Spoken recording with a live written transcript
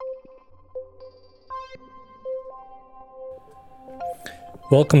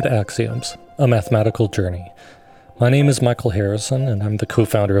Welcome to Axioms, a mathematical journey. My name is Michael Harrison, and I'm the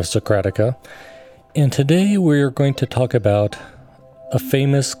co-founder of Socratica. And today we're going to talk about a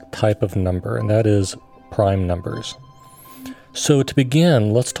famous type of number, and that is prime numbers. So to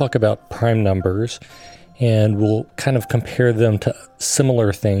begin, let's talk about prime numbers, and we'll kind of compare them to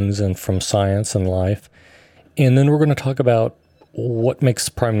similar things and from science and life. And then we're going to talk about what makes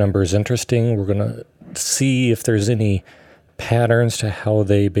prime numbers interesting. We're going to see if there's any patterns to how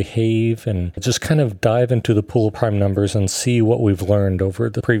they behave, and just kind of dive into the pool of prime numbers and see what we've learned over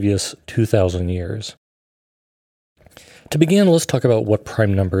the previous 2,000 years. To begin, let's talk about what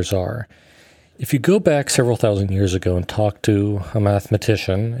prime numbers are. If you go back several thousand years ago and talk to a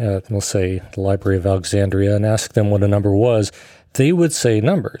mathematician at, let's say, the Library of Alexandria and ask them what a number was, they would say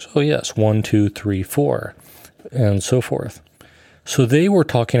numbers. Oh yes, 1, 2, 3, 4, and so forth. So they were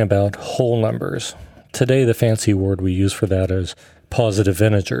talking about whole numbers. Today, the fancy word we use for that is positive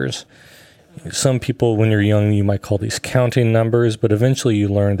integers. Some people, when you're young, you might call these counting numbers, but eventually you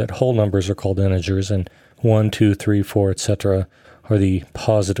learn that whole numbers are called integers, and 1, 2, 3, 4, etc. are the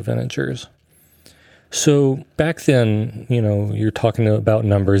positive integers. So back then, you're talking about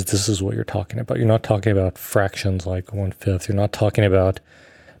numbers. This is what you're talking about. You're not talking about fractions like 1/5. You're not talking about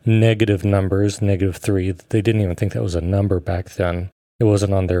negative numbers, -3. They didn't even think that was a number back then. It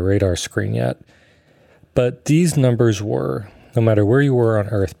wasn't on their radar screen yet. But these numbers were, no matter where you were on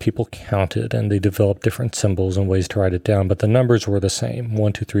Earth, people counted, and they developed different symbols and ways to write it down, but the numbers were the same,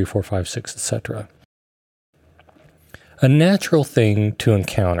 1, 2, 3, 4, 5, 6, etc. A natural thing to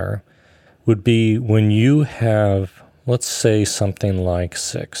encounter would be when you have, let's say, something like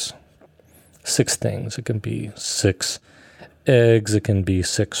 6. 6 things. It can be 6 eggs, it can be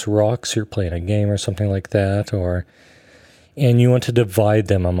 6 rocks, you're playing a game or something like that, and you want to divide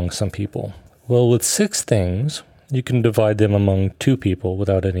them among some people. Well, with 6 things, you can divide them among 2 people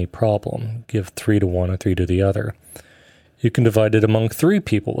without any problem. Give 3 to one and 3 to the other. You can divide it among 3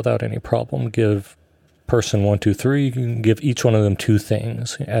 people without any problem. Give person 1, 2, 3. You can give each one of them 2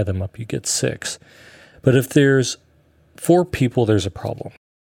 things. You add them up, you get 6. But if there's 4 people, there's a problem.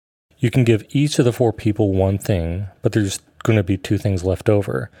 You can give each of the 4 people 1 thing, but there's going to be 2 things left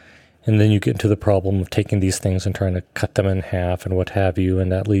over. And then you get into the problem of taking these things and trying to cut them in half and what have you,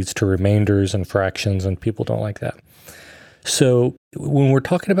 and that leads to remainders and fractions, and people don't like that. So when we're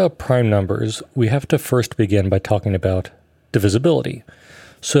talking about prime numbers, we have to first begin by talking about divisibility.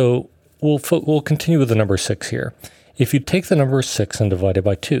 So we'll continue with the number 6 here. If you take the number 6 and divide it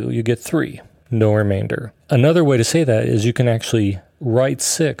by 2, you get 3, no remainder. Another way to say that is you can actually write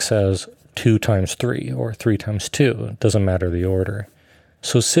 6 as 2 times 3 or 3 times 2. It doesn't matter the order.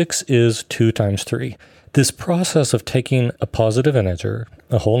 So 6 is 2 times 3. This process of taking a positive integer,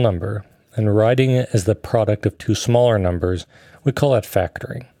 a whole number, and writing it as the product of 2 smaller numbers, we call that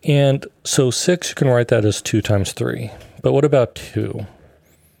factoring. And so 6, you can write that as 2 times 3. But what about 2?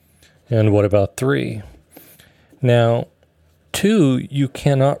 And what about 3? Now, 2 you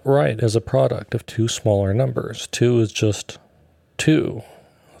cannot write as a product of 2 smaller numbers. 2 is just 2.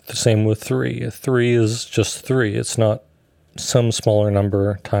 The same with 3. 3 is just 3. It's not some smaller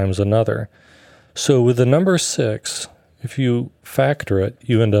number times another. So with the number 6, if you factor it,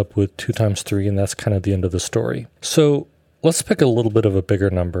 you end up with 2 times 3, and that's kind of the end of the story. So let's pick a little bit of a bigger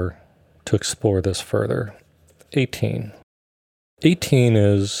number to explore this further. 18. 18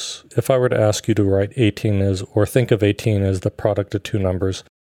 is, if I were to ask you to write 18 as, or think of 18 as the product of 2 numbers,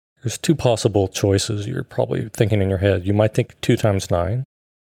 there's 2 possible choices you're probably thinking in your head. You might think 2 times 9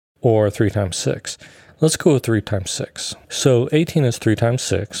 or 3 times 6. Let's go with 3 times 6. So 18 is 3 times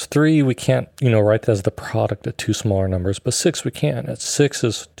 6. 3, we can't, write that as the product of 2 smaller numbers, but 6 we can. 6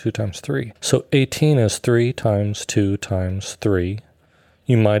 is 2 times 3. So 18 is 3 times 2 times 3.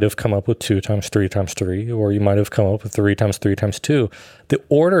 You might have come up with 2 times 3 times 3, or you might have come up with 3 times 3 times 2. The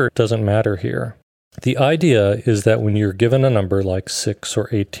order doesn't matter here. The idea is that when you're given a number like 6 or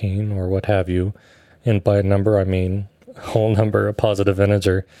 18 or what have you, and by a number I mean a whole number, a positive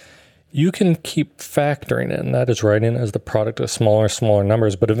integer, you can keep factoring it, and that is writing as the product of smaller and smaller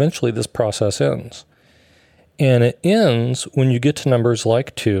numbers, but eventually this process ends. And it ends when you get to numbers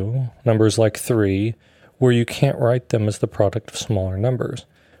like 2, numbers like 3, where you can't write them as the product of smaller numbers.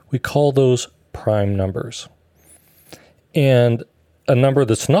 We call those prime numbers. And a number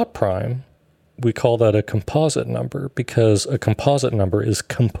that's not prime, we call that a composite number, because a composite number is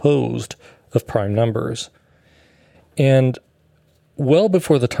composed of prime numbers. And well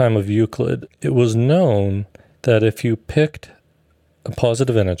before the time of Euclid, it was known that if you picked a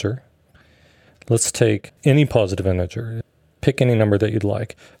positive integer, let's take any positive integer, pick any number that you'd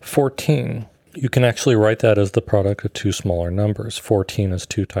like, 14. You can actually write that as the product of two smaller numbers. 14 is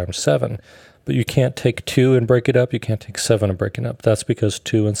 2 times 7. But you can't take 2 and break it up. You can't take 7 and break it up. That's because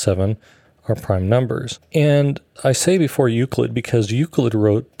 2 and 7 are prime numbers. And I say before Euclid because Euclid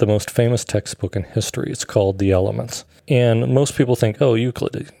wrote the most famous textbook in history. It's called The Elements. And most people think, oh,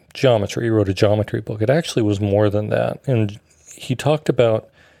 Euclid, geometry. He wrote a geometry book. It actually was more than that. And he talked about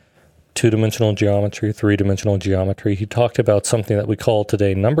two-dimensional geometry, three-dimensional geometry. He talked about something that we call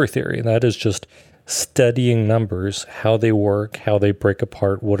today number theory. And that is just studying numbers, how they work, how they break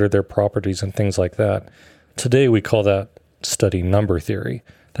apart, what are their properties, and things like that. Today we call that studying number theory.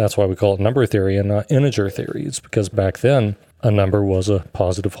 That's why we call it number theory and not integer theory. It's because back then a number was a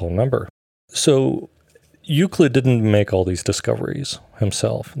positive whole number. So Euclid didn't make all these discoveries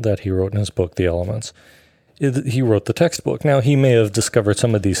himself that he wrote in his book, The Elements. He wrote the textbook. Now, he may have discovered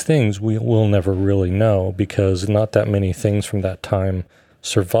some of these things. We'll never really know because not that many things from that time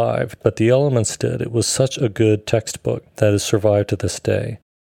survived, but The Elements did. It was such a good textbook that has survived to this day.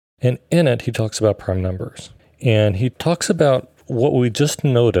 And in it, he talks about prime numbers. And he talks about what we just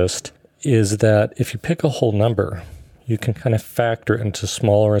noticed is that if you pick a whole number, you can kind of factor into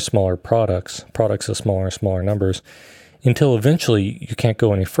smaller and smaller products of smaller and smaller numbers, until eventually you can't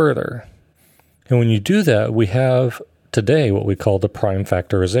go any further. And when you do that, we have today what we call the prime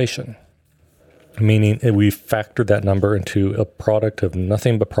factorization, meaning we factor that number into a product of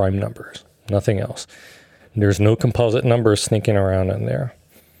nothing but prime numbers, nothing else. There's no composite numbers sneaking around in there.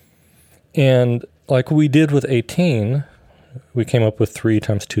 And like we did with 18, we came up with 3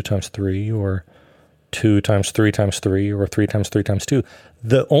 times 2 times 3, or 2 times 3 times 3, or 3 times 3 times 2.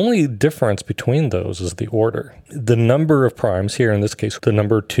 The only difference between those is the order. The number of primes here, in this case, the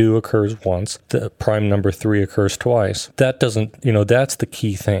number 2 occurs once, the prime number 3 occurs twice. That doesn't, that's the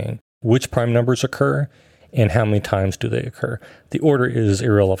key thing. Which prime numbers occur and how many times do they occur? The order is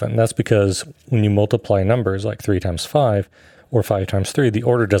irrelevant. That's because when you multiply numbers like 3 times 5 or 5 times 3, the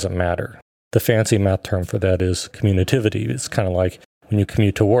order doesn't matter. The fancy math term for that is commutativity. It's kind of like when you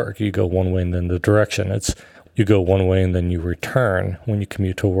commute to work, you go one way and then the direction. You go one way and then you return when you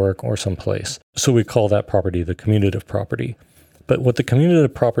commute to work or someplace. So we call that property the commutative property. But what the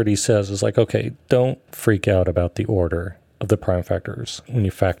commutative property says is like, okay, don't freak out about the order of the prime factors when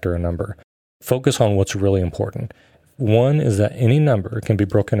you factor a number. Focus on what's really important. One is that any number can be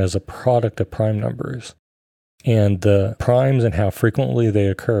broken as a product of prime numbers. And the primes and how frequently they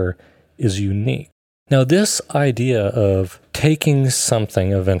occur is unique. Now, this idea of taking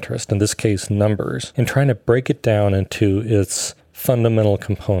something of interest, in this case numbers, and trying to break it down into its fundamental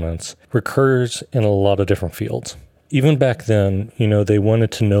components recurs in a lot of different fields. Even back then, they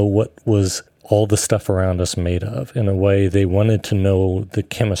wanted to know what was all the stuff around us made of. In a way, they wanted to know the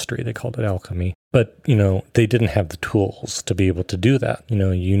chemistry. They called it alchemy. But, they didn't have the tools to be able to do that.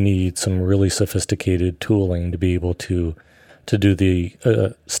 You need some really sophisticated tooling to be able to do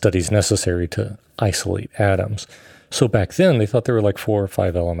the studies necessary to isolate atoms. So back then, they thought there were like 4 or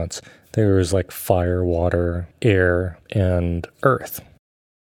 5 elements. There was like fire, water, air, and earth.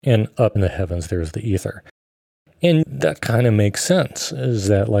 And up in the heavens, there's the ether. And that kind of makes sense, is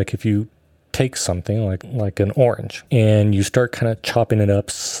that like if you take something like an orange and you start kind of chopping it up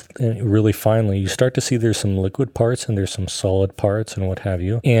really finely, you start to see there's some liquid parts and there's some solid parts and what have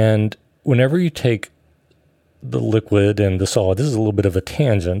you. And whenever you take the liquid and the solid, this is a little bit of a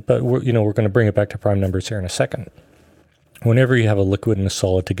tangent, but we're going to bring it back to prime numbers here in a second. Whenever you have a liquid and a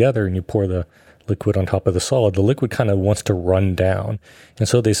solid together and you pour the liquid on top of the solid, the liquid kind of wants to run down. And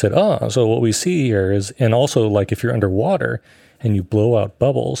so they said, so what we see here is, and also like if you're underwater and you blow out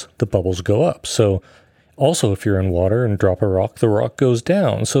bubbles, the bubbles go up. So also if you're in water and drop a rock, the rock goes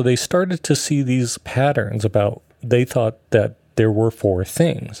down. So they started to see these patterns they thought that there were 4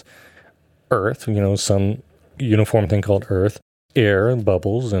 things. Earth, some uniform thing called earth, air and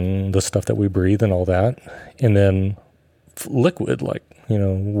bubbles and the stuff that we breathe and all that, and then liquid like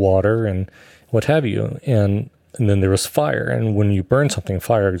water and what have you, and then there was fire, and when you burn something,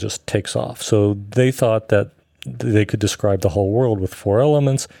 fire just takes off. So they thought that they could describe the whole world with 4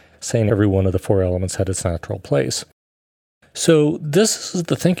 elements, saying every one of the 4 elements had its natural place. So this is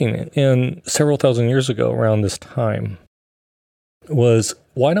the thinking, and several thousand years ago around this time was,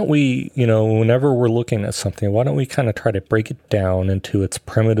 why don't we, whenever we're looking at something, why don't we kind of try to break it down into its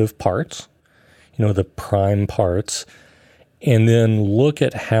primitive parts, the prime parts, and then look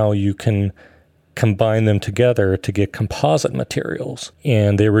at how you can combine them together to get composite materials.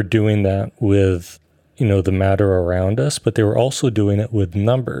 And they were doing that with, the matter around us, but they were also doing it with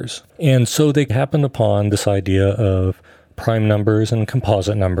numbers. And so they happened upon this idea of prime numbers and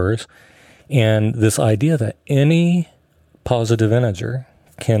composite numbers, and this idea that any positive integer,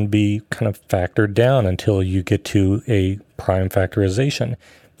 can be kind of factored down until you get to a prime factorization.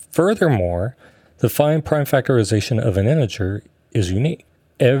 Furthermore, the prime factorization of an integer is unique.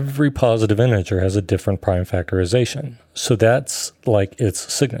 Every positive integer has a different prime factorization. So that's like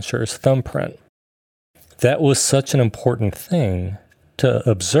its signature, its thumbprint. That was such an important thing to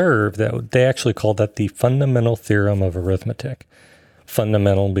observe that they actually called that the fundamental theorem of arithmetic.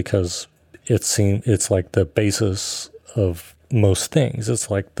 Fundamental because it's like the basis of most things. It's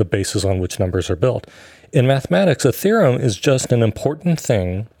like the basis on which numbers are built. In mathematics, a theorem is just an important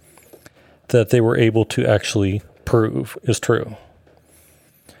thing that they were able to actually prove is true.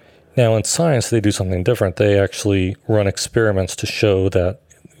 Now in science, they do something different. They actually run experiments to show that,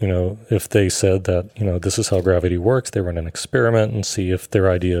 if they said that, this is how gravity works, they run an experiment and see if their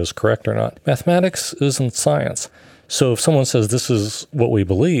idea is correct or not. Mathematics isn't science. So if someone says this is what we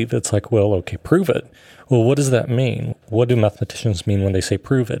believe, it's like, well, okay, prove it. Well, what does that mean? What do mathematicians mean when they say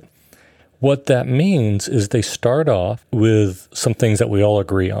prove it? What that means is they start off with some things that we all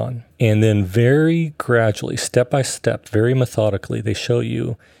agree on. And then very gradually, step by step, very methodically, they show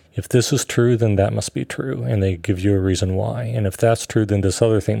you if this is true, then that must be true. And they give you a reason why. And if that's true, then this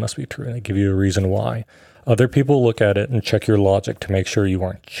other thing must be true. And they give you a reason why. Other people look at it and check your logic to make sure you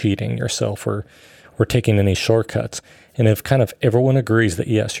aren't cheating yourself or taking any shortcuts. And if kind of everyone agrees that,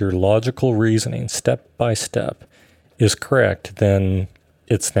 yes, your logical reasoning, step by step, is correct, then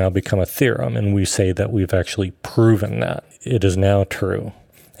it's now become a theorem, and we say that we've actually proven that. It is now true.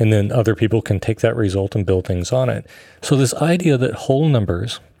 And then other people can take that result and build things on it. So this idea that whole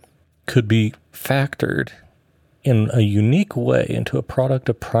numbers could be factored in a unique way into a product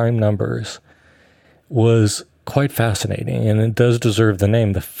of prime numbers was quite fascinating, and it does deserve the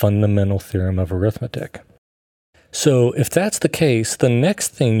name, the fundamental theorem of arithmetic. So if that's the case, the next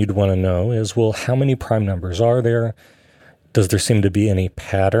thing you'd want to know is, well, how many prime numbers are there? Does there seem to be any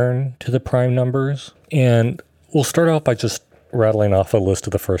pattern to the prime numbers? And we'll start off by just rattling off a list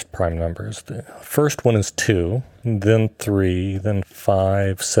of the first prime numbers. The first one is 2, then 3, then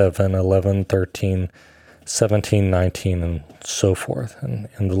 5, 7, 11, 13, 17, 19, and so forth. And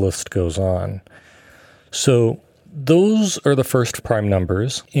the list goes on. So those are the first prime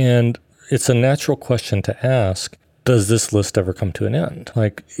numbers. And it's a natural question to ask, does this list ever come to an end?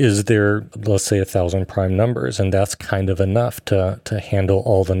 Like, is there, let's say, 1,000 prime numbers, and that's kind of enough to handle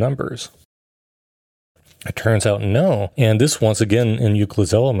all the numbers? It turns out no. And this, once again, in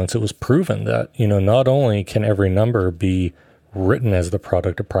Euclid's Elements, it was proven that, not only can every number be written as the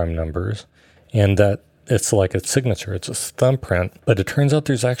product of prime numbers, and that it's like its signature, it's a thumbprint, but it turns out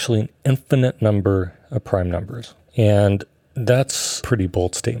there's actually an infinite number of prime numbers. And that's a pretty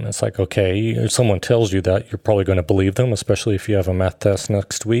bold statement. It's like, okay, if someone tells you that, you're probably going to believe them, especially if you have a math test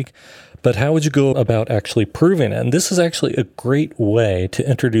next week. But how would you go about actually proving it? And this is actually a great way to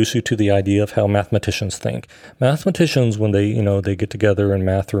introduce you to the idea of how mathematicians think. Mathematicians, when they get together in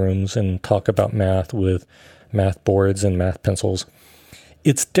math rooms and talk about math with math boards and math pencils,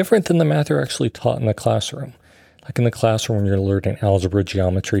 it's different than the math they're actually taught in the classroom. Like in the classroom, when you're learning algebra,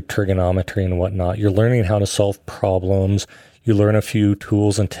 geometry, trigonometry, and whatnot, you're learning how to solve problems. You learn a few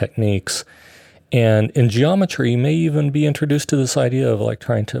tools and techniques. And in geometry, you may even be introduced to this idea of like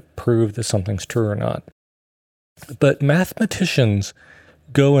trying to prove that something's true or not. But mathematicians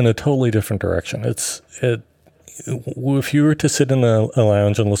go in a totally different direction. If you were to sit in a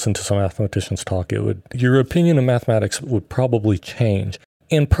lounge and listen to some mathematicians talk, your opinion of mathematics would probably change.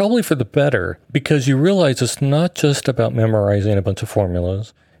 And probably for the better, because you realize it's not just about memorizing a bunch of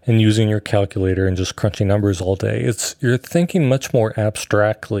formulas and using your calculator and just crunching numbers all day. You're thinking much more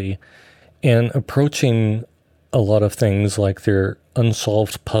abstractly and approaching a lot of things like they're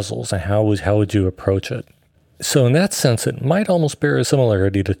unsolved puzzles, and how would you approach it? So in that sense, it might almost bear a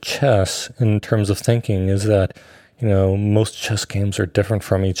similarity to chess in terms of thinking, is that most chess games are different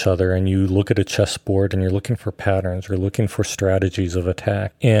from each other, and you look at a chessboard and you're looking for patterns, you're looking for strategies of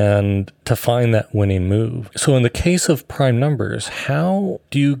attack, and to find that winning move. So in the case of prime numbers, how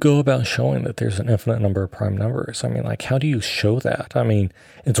do you go about showing that there's an infinite number of prime numbers? I mean, like, how do you show that? I mean,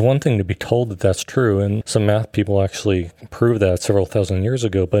 it's one thing to be told that that's true, and some math people actually proved that several thousand years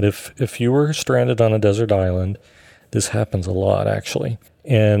ago, but if you were stranded on a desert island, this happens a lot, actually.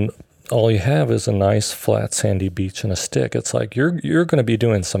 And all you have is a nice flat sandy beach and a stick. It's like you're going to be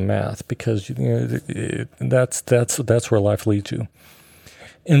doing some math, because that's where life leads you.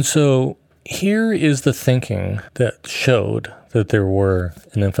 And so here is the thinking that showed that there were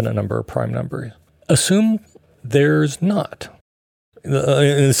an infinite number of prime numbers. Assume there's not.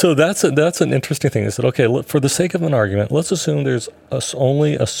 So that's an interesting thing. They said, okay, for the sake of an argument, let's assume there's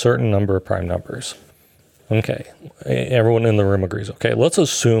only a certain number of prime numbers. Okay, everyone in the room agrees. Okay, let's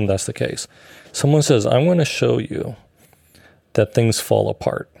assume that's the case. Someone says, I'm going to show you that things fall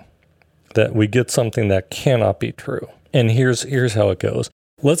apart, that we get something that cannot be true. And here's how it goes.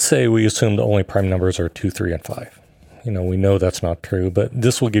 Let's say we assume the only prime numbers are 2, 3, and 5. We know that's not true, but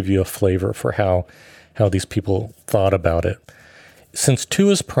this will give you a flavor for how these people thought about it. Since 2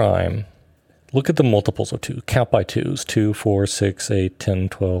 is prime, look at the multiples of 2. Count by 2s, 2, 4, 6, 8, 10,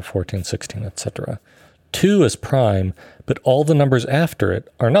 12, 14, 16, etc. 2 is prime, but all the numbers after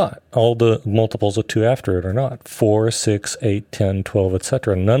it are not. All the multiples of 2 after it are not. 4, 6, 8, 10, 12,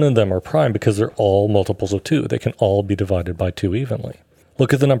 etc. None of them are prime because they're all multiples of 2. They can all be divided by 2 evenly.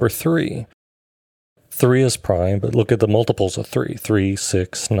 Look at the number 3. 3 is prime, but look at the multiples of 3. 3,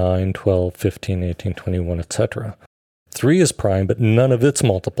 6, 9, 12, 15, 18, 21, etc. 3 is prime, but none of its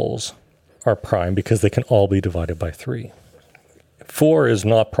multiples are prime because they can all be divided by 3. 4 is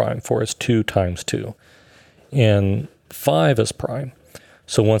not prime. 4 is 2 times 2. And 5 is prime.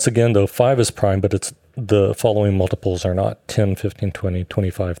 So once again, though, 5 is prime, but it's the following multiples are not 10, 15, 20,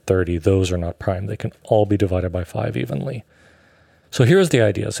 25, 30. Those are not prime. They can all be divided by 5 evenly. So here's the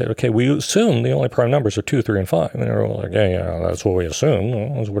idea. Say, okay, we assume the only prime numbers are 2, 3, and 5. And they're all like, yeah, that's what we assume.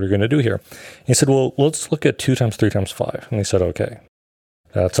 Well, that's what are you going to do here? And he said, well, let's look at 2 times 3 times 5. And he said, okay,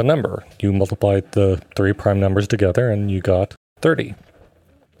 that's a number. You multiplied the 3 prime numbers together and you got 30.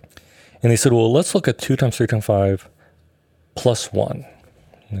 And they said, well, let's look at 2 times 3 times 5 plus 1.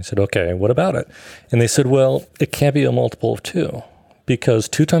 And they said, okay, what about it? And they said, well, it can't be a multiple of 2 because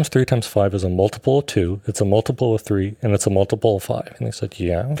 2 times 3 times 5 is a multiple of 2, it's a multiple of 3, and it's a multiple of 5. And they said,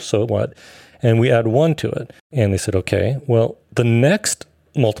 yeah, so what? And we add 1 to it. And they said, okay, well, the next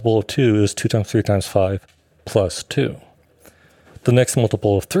multiple of 2 is 2 times 3 times 5 plus 2. The next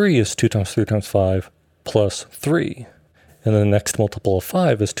multiple of 3 is 2 times 3 times 5 plus 3. And the next multiple of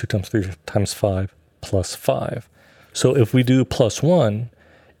 5 is 2 times 3 times 5 plus 5. So if we do plus 1,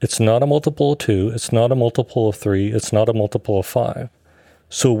 it's not a multiple of 2, it's not a multiple of 3, it's not a multiple of 5.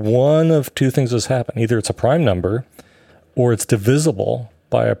 So one of two things has happened. Either it's a prime number, or it's divisible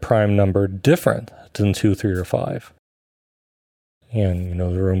by a prime number different than 2, 3, or 5. And, the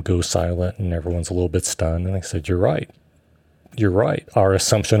room goes silent and everyone's a little bit stunned. And I said, you're right. You're right. Our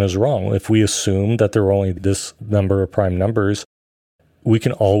assumption is wrong. If we assume that there are only this number of prime numbers, we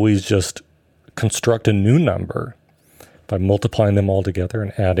can always just construct a new number by multiplying them all together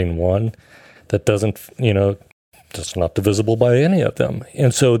and adding 1 that doesn't, that's not divisible by any of them.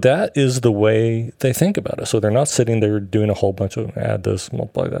 And so that is the way they think about it. So they're not sitting there doing a whole bunch of add this,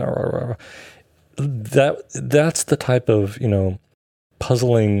 multiply that. That's the type of,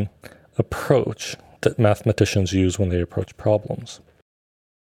 puzzling approach that mathematicians use when they approach problems.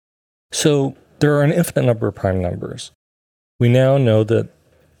 So there are an infinite number of prime numbers. We now know that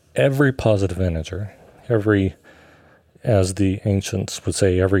every positive integer, as the ancients would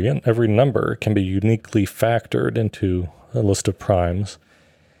say, every number can be uniquely factored into a list of primes.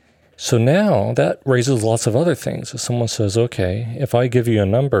 So now that raises lots of other things. If someone says, okay, if I give you a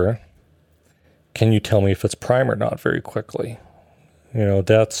number, can you tell me if it's prime or not very quickly?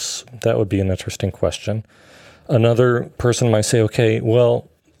 That would be an interesting question. Another person might say, okay, well,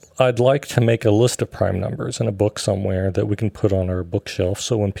 I'd like to make a list of prime numbers in a book somewhere that we can put on our bookshelf.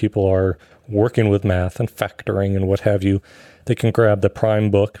 So when people are working with math and factoring and what have you, they can grab the prime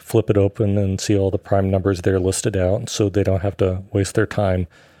book, flip it open, and see all the prime numbers there listed out, so they don't have to waste their time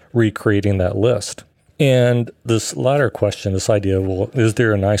recreating that list. And this latter question, this idea of, well, is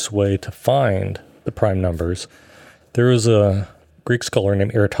there a nice way to find the prime numbers? There was a Greek scholar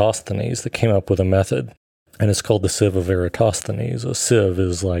named Eratosthenes that came up with a method, and it's called the sieve of Eratosthenes. A sieve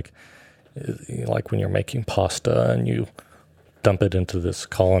is like when you're making pasta and you dump it into this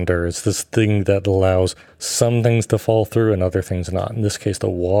colander. It's this thing that allows some things to fall through and other things not. In this case, the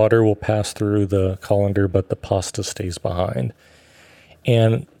water will pass through the colander, but the pasta stays behind.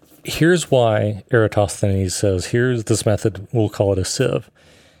 And here's why Eratosthenes says, here's this method, we'll call it a sieve,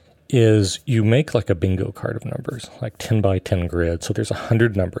 is you make like a bingo card of numbers, like 10 by 10 grid. So there's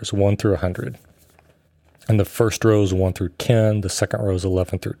 100 numbers, 1 through 100. And the first row is 1 through 10, the second row is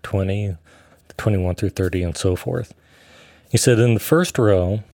 11 through 20, 21 through 30, and so forth. He said in the first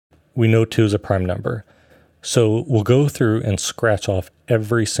row, we know 2 is a prime number. So we'll go through and scratch off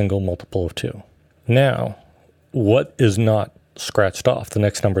every single multiple of 2. Now, what is not scratched off? The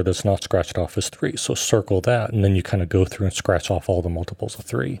next number that's not scratched off is 3. So circle that, and then you kind of go through and scratch off all the multiples of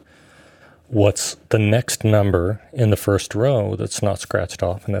 3. What's the next number in the first row that's not scratched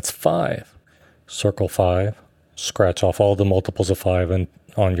off? And that's 5. Circle 5, scratch off all the multiples of 5 and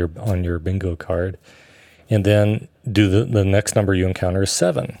on your bingo card. And then do the next number you encounter is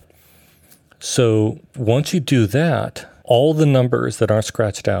 7. So once you do that, all the numbers that aren't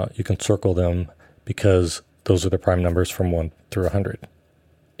scratched out, you can circle them because those are the prime numbers from 1 through 100.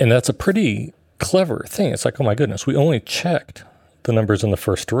 And that's a pretty clever thing. It's like, oh my goodness, we only checked the numbers in the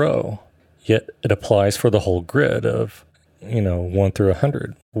first row, yet it applies for the whole grid of, 1 through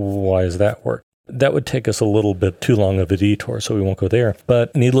 100. Why does that work? That would take us a little bit too long of a detour, so we won't go there.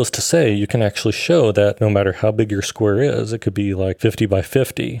 But needless to say, you can actually show that no matter how big your square is, it could be like 50 by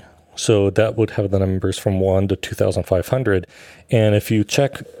 50. So that would have the numbers from 1 to 2,500. And if you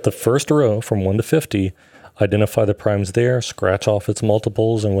check the first row from 1 to 50, identify the primes there, scratch off its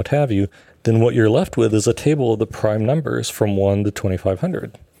multiples and what have you, then what you're left with is a table of the prime numbers from 1 to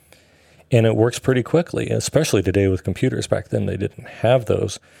 2,500. And it works pretty quickly, especially today with computers. Back then, they didn't have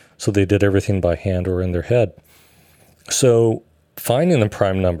those, so they did everything by hand or in their head. So finding the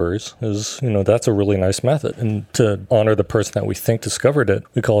prime numbers is, that's a really nice method. And to honor the person that we think discovered it,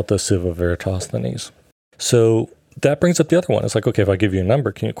 we call it the Sieve of Eratosthenes. So that brings up the other one. It's like, okay, if I give you a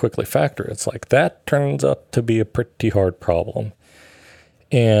number, can you quickly factor it? It's like, that turns out to be a pretty hard problem.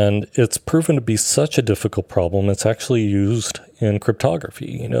 And it's proven to be such a difficult problem. It's actually used in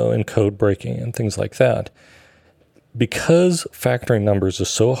cryptography, in code breaking and things like that. Because factoring numbers is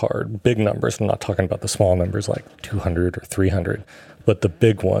so hard, big numbers, I'm not talking about the small numbers like 200 or 300, but the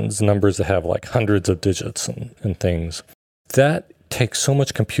big ones, numbers that have like hundreds of digits and things, that takes so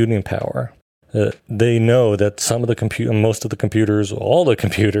much computing power. They know that most of the computers, all the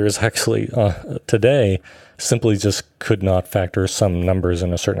computers actually today simply just could not factor some numbers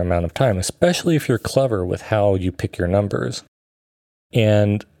in a certain amount of time, especially if you're clever with how you pick your numbers.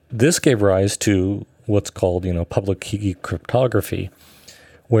 And this gave rise to what's called, public key cryptography,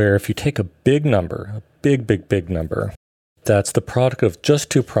 where if you take a big number, a big number, that's the product of just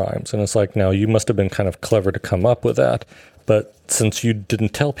 2 primes. And it's like, now you must have been kind of clever to come up with that. But since you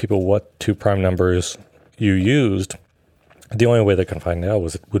didn't tell people what 2 prime numbers you used, the only way they can find out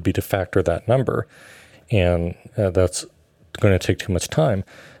would be to factor that number. And that's going to take too much time.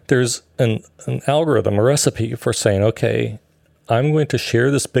 There's an algorithm, a recipe for saying, okay, I'm going to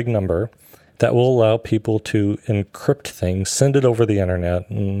share this big number that will allow people to encrypt things, send it over the internet,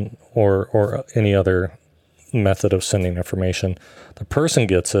 or any other method of sending information. The person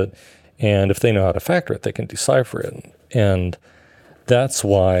gets it, and if they know how to factor it, they can decipher it. And that's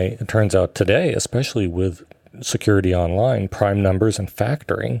why it turns out today, especially with security online, prime numbers and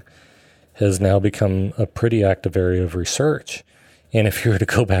factoring has now become a pretty active area of research. And if you were to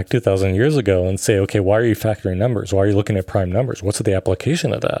go back 2,000 years ago and say, okay, why are you factoring numbers? Why are you looking at prime numbers? What's the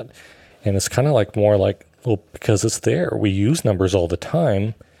application of that? And it's kind of like more like, well, because it's there. We use numbers all the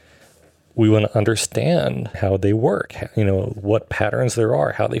time. We want to understand how they work, what patterns there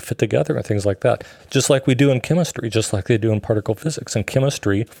are, how they fit together and things like that. Just like we do in chemistry, just like they do in particle physics. In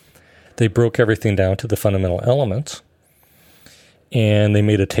chemistry, they broke everything down to the fundamental elements, and they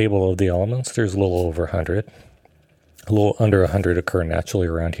made a table of the elements. There's a little over 100. A little under 100 occur naturally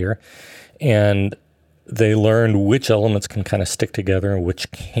around here. And they learned which elements can kind of stick together and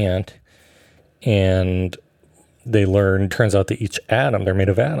which can't. And they learned, turns out that each atom, they're made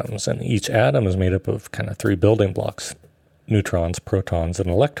of atoms, and each atom is made up of kind of 3 building blocks, neutrons, protons, and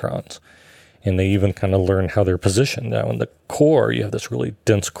electrons. And they even kind of learn how they're positioned. Now in the core, you have this really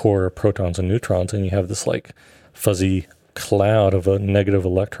dense core of protons and neutrons, and you have this like fuzzy cloud of negative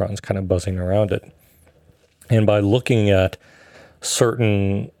electrons kind of buzzing around it. And by looking at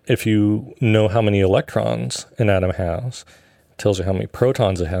if you know how many electrons an atom has, it tells you how many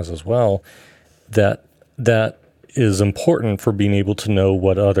protons it has as well, that is important for being able to know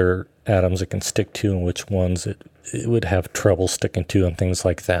what other atoms it can stick to and which ones it would have trouble sticking to and things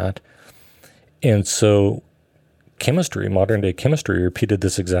like that. And so chemistry, modern day chemistry, repeated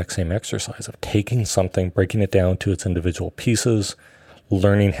this exact same exercise of taking something, breaking it down to its individual pieces,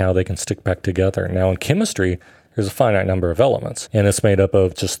 learning how they can stick back together. Now in chemistry, there's a finite number of elements, and it's made up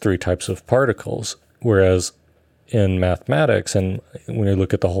of just 3 types of particles. Whereas in mathematics, and when you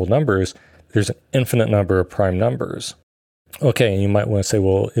look at the whole numbers, there's an infinite number of prime numbers. Okay, and you might want to say,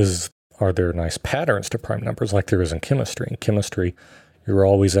 well, are there nice patterns to prime numbers like there is in chemistry? In chemistry, you're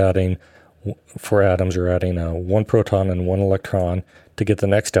always adding, for atoms, you're adding 1 proton and 1 electron to get the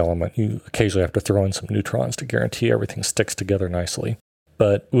next element. You occasionally have to throw in some neutrons to guarantee everything sticks together nicely.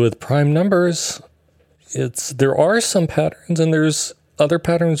 But with prime numbers, there are some patterns, and there's other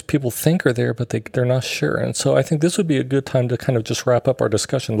patterns people think are there, but they're not sure. And so I think this would be a good time to kind of just wrap up our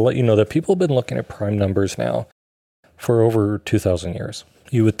discussion to let you know that people have been looking at prime numbers now for over 2,000 years.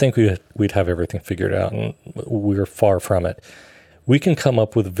 You would think we'd have everything figured out, and we're far from it. we can come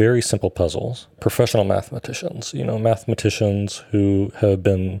up with very simple puzzles. Professional mathematicians, mathematicians who have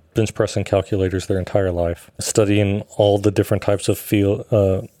been bench pressing calculators their entire life, studying all the different types of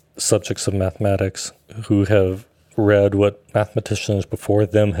subjects of mathematics, who have read what mathematicians before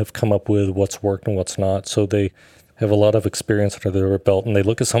them have come up with, what's worked and what's not. So they have a lot of experience under their belt, and they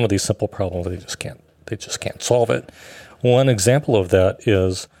look at some of these simple problems, they just can't solve it. One example of that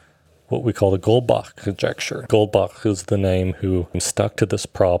is what we call the Goldbach conjecture. Goldbach is the name who stuck to this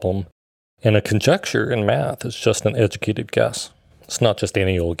problem. And a conjecture in math is just an educated guess. It's not just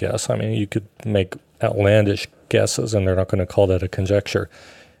any old guess. I mean, you could make outlandish guesses and they're not going to call that a conjecture.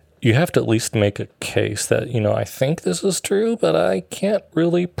 You have to at least make a case that, I think this is true, but I can't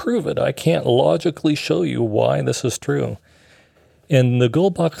really prove it. I can't logically show you why this is true. And the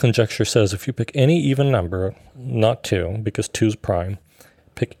Goldbach conjecture says if you pick any even number, not 2, because 2 is prime,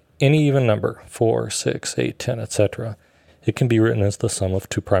 pick any even number, 4, 6, 8, 10, etc., it can be written as the sum of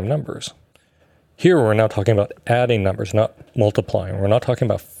 2 prime numbers. Here we're now talking about adding numbers, not multiplying. We're not talking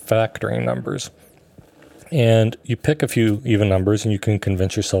about factoring numbers. And you pick a few even numbers and you can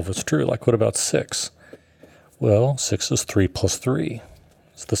convince yourself it's true. Like, what about 6? Well, 6 is 3 plus 3.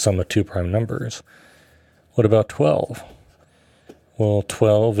 It's the sum of 2 prime numbers. What about 12? Well,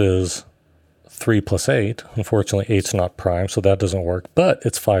 12 is 3 plus 8. Unfortunately, 8's not prime, so that doesn't work. But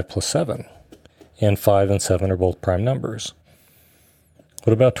it's 5 plus 7. And 5 and 7 are both prime numbers.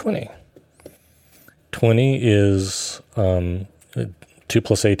 What about 20? 20 is 2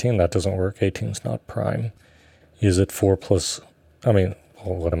 plus 18. That doesn't work. 18's not prime. Is it 4 plus...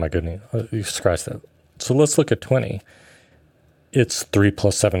 what am I getting? You scratch that. So let's look at 20. It's 3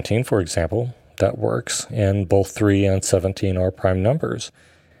 plus 17, for example. That works. And both 3 and 17 are prime numbers.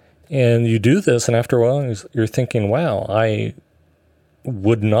 And you do this, and after a while, you're thinking, wow, I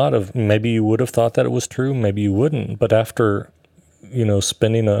would not have... Maybe you would have thought that it was true. Maybe you wouldn't. But after,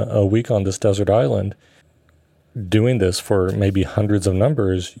 spending a week on this desert island, doing this for maybe hundreds of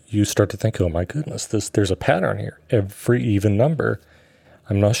numbers, you start to think, oh my goodness, there's a pattern here. Every even number,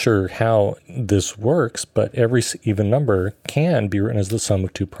 I'm not sure how this works, but every even number can be written as the sum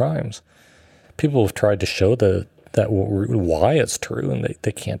of 2 primes. People have tried to show why it's true, and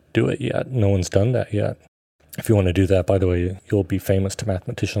they can't do it yet. No one's done that yet. If you want to do that, by the way, you'll be famous to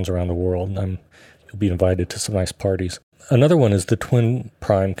mathematicians around the world, and you'll be invited to some nice parties. Another one is the twin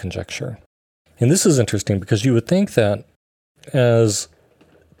prime conjecture. And this is interesting because you would think that as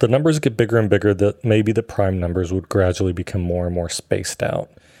the numbers get bigger and bigger, that maybe the prime numbers would gradually become more and more spaced out,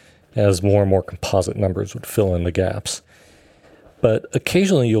 as more and more composite numbers would fill in the gaps. But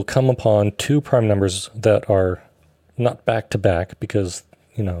occasionally you'll come upon 2 prime numbers that are not back to back because,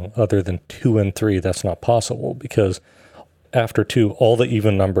 other than 2 and 3, that's not possible, because after 2, all the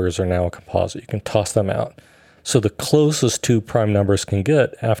even numbers are now a composite. You can toss them out. So the closest 2 prime numbers can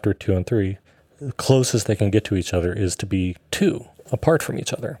get after 2 and 3, the closest they can get to each other is to be 2 apart from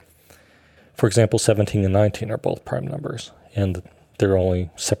each other. For example, 17 and 19 are both prime numbers, and they're only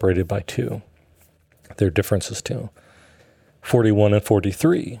separated by 2. Their difference is 2. 41 and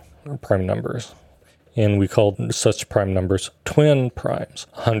 43 are prime numbers, and we call such prime numbers twin primes.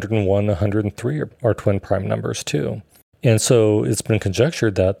 101 and 103 are twin prime numbers too. And so it's been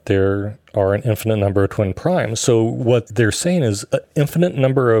conjectured that there are an infinite number of twin primes. So what they're saying is an infinite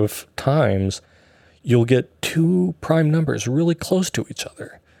number of times you'll get 2 prime numbers really close to each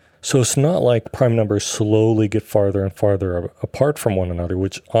other. So it's not like prime numbers slowly get farther and farther apart from one another,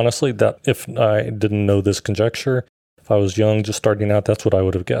 which honestly, that if I didn't know this conjecture, if I was young, just starting out, that's what I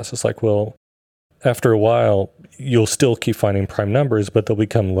would have guessed. It's like, well, after a while, you'll still keep finding prime numbers, but they'll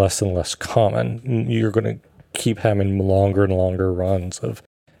become less and less common. You're going to keep having longer and longer runs of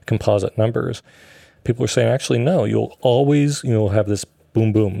composite numbers. People are saying, actually, no, you'll always, have this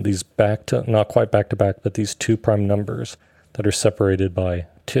boom, boom, these not quite back to back, but these 2 prime numbers that are separated by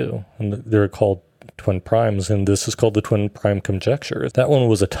 2. And they're called twin primes, and this is called the twin prime conjecture. That one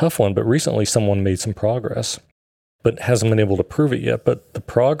was a tough one, but recently someone made some progress, but hasn't been able to prove it yet. But the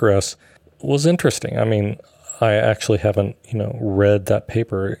progress was interesting. I actually haven't, read that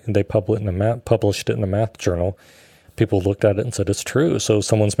paper. They published it in a math journal. People looked at it and said it's true. So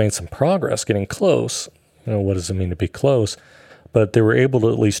someone's made some progress getting close. What does it mean to be close? But they were able to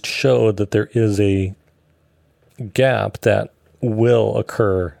at least show that there is a gap that will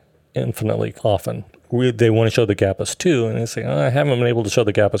occur infinitely often. They want to show the gap as 2, and they say, I haven't been able to show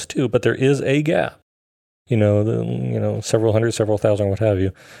the gap as 2, but there is a gap. Several hundred, several thousand, what have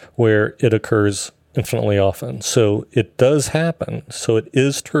you, where it occurs infinitely often. So it does happen. So it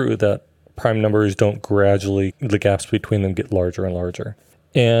is true that prime numbers don't gradually, the gaps between them get larger and larger.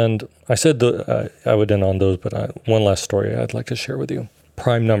 And I said I would end on those, but one last story I'd like to share with you.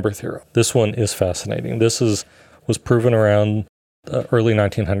 Prime number theorem. This one is fascinating. Was proven around early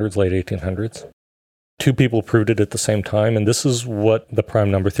 1900s, late 1800s. Two people proved it at the same time, and this is what the prime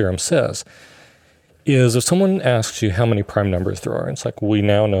number theorem says. Is if someone asks you how many prime numbers there are, it's like, we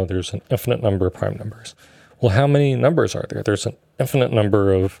now know there's an infinite number of prime numbers. Well, how many numbers are there? There's an infinite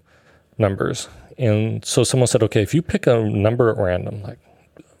number of numbers. And so someone said, okay, if you pick a number at random, like,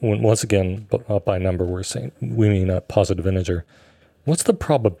 once again, by number, we mean a positive integer. What's the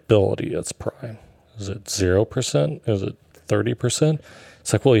probability it's prime? Is it 0%? Is it 30%?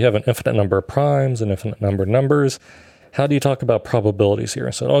 It's like, well, you have an infinite number of primes, an infinite number of numbers. How do you talk about probabilities here?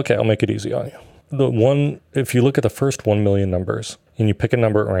 I said, okay, I'll make it easy on you. If you look at the first 1 million numbers and you pick a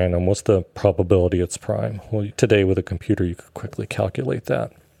number at random, what's the probability it's prime? Well, today with a computer, you could quickly calculate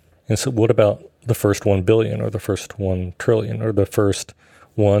that. And so what about the first 1 billion or the first 1 trillion or the first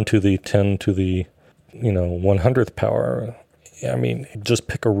 1 to the 10 to the 100th power? I mean, just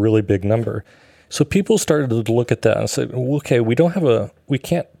pick a really big number. So people started to look at that and say, okay, we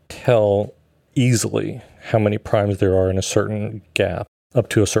can't tell easily how many primes there are in a certain gap up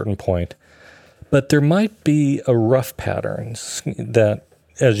to a certain point. But there might be a rough pattern that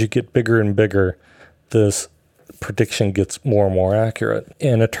as you get bigger and bigger, this prediction gets more and more accurate.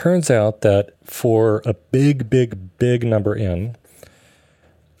 And it turns out that for a big, big, big number n,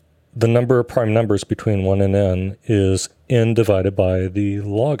 the number of prime numbers between 1 and n is n divided by the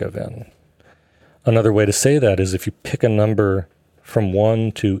log of n. Another way to say that is if you pick a number from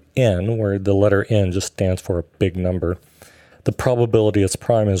 1 to n, where the letter n just stands for a big number, the probability it's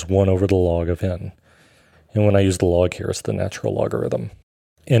prime is 1 over the log of n. And when I use the log here, it's the natural logarithm.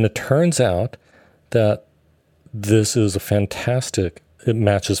 And it turns out that this is it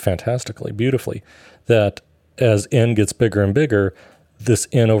matches fantastically, beautifully, that as n gets bigger and bigger, this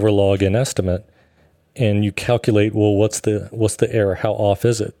n over log n estimate, and you calculate, well, what's the error? How off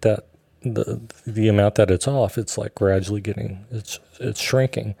is it? That the amount that it's off, it's like gradually it's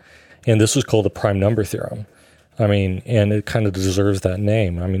shrinking. And this is called the prime number theorem. I mean, and it kind of deserves that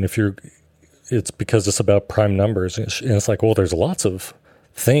name. I mean, it's because it's about prime numbers. And it's like, well, there's lots of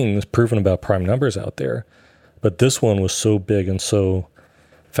things proven about prime numbers out there. But this one was so big and so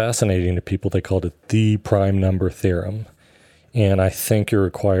fascinating to people, they called it the prime number theorem. And I think you're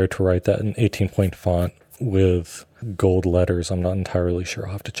required to write that in 18-point font with gold letters. I'm not entirely sure.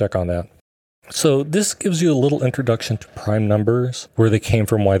 I'll have to check on that. So this gives you a little introduction to prime numbers, where they came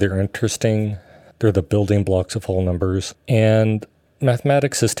from, why they're interesting. They're the building blocks of whole numbers. And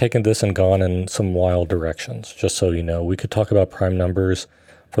mathematics has taken this and gone in some wild directions. Just so you know, we could talk about prime numbers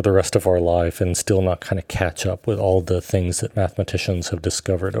for the rest of our life and still not kind of catch up with all the things that mathematicians have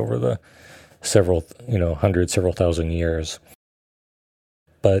discovered over the several thousand years.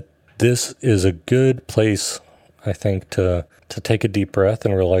 But this is a good place, I think, to take a deep breath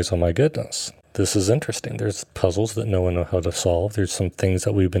and realize, oh my goodness, this is interesting. There's puzzles that no one knows how to solve. There's some things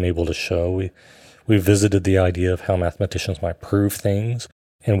that we've been able to show. We visited the idea of how mathematicians might prove things.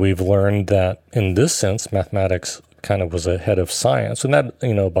 And we've learned that in this sense, mathematics kind of was ahead of science. And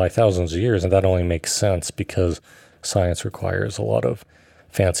that, by thousands of years, and that only makes sense because science requires a lot of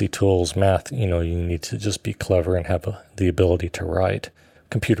fancy tools. Math, you need to just be clever and have the ability to write.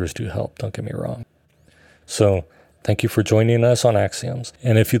 Computers do help, don't get me wrong. So thank you for joining us on Axioms.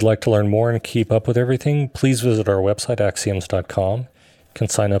 And if you'd like to learn more and keep up with everything, please visit our website, axioms.com. You can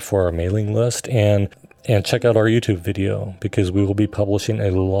sign up for our mailing list and check out our YouTube video, because we will be publishing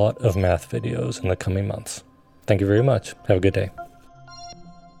a lot of math videos in the coming months. Thank you very much. Have a good day.